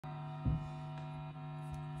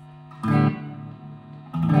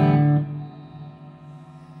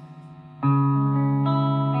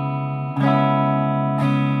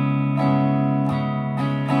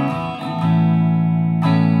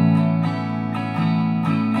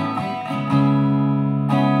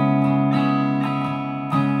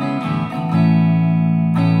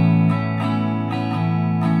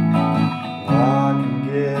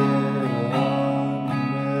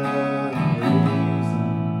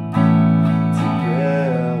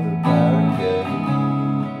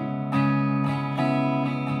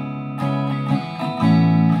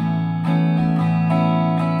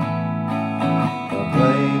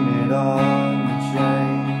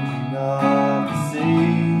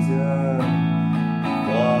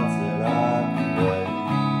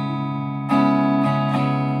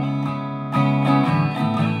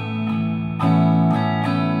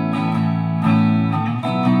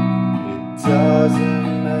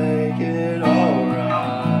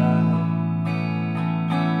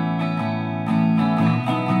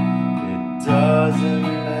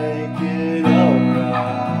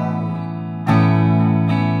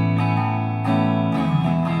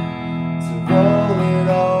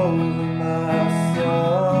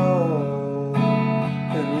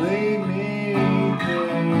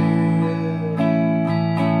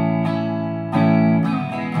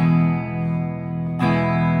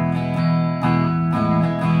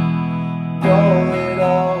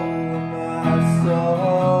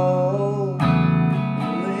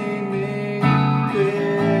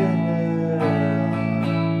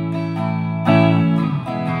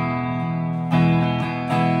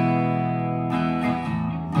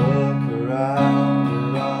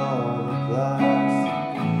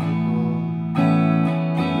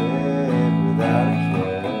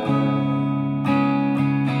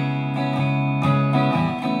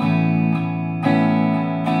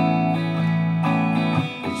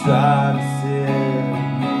Try to sit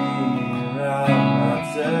me around my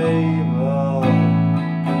table,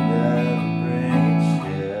 but never bring a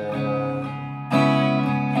chair.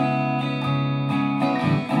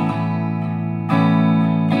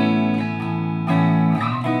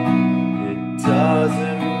 It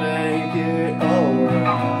doesn't make it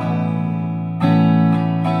alright.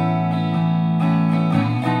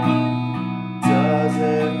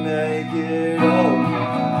 Doesn't make it alright.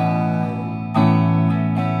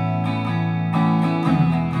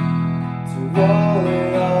 Roll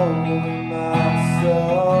it over my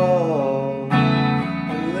soul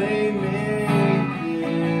and leave me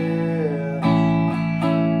here.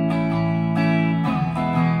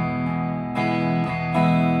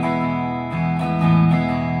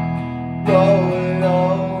 Roll it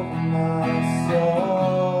over my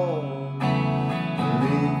soul and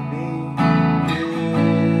leave me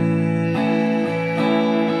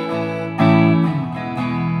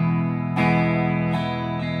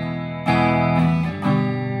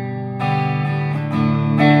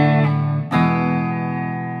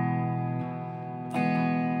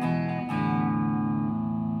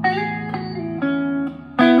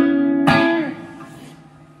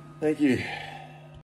Thank you.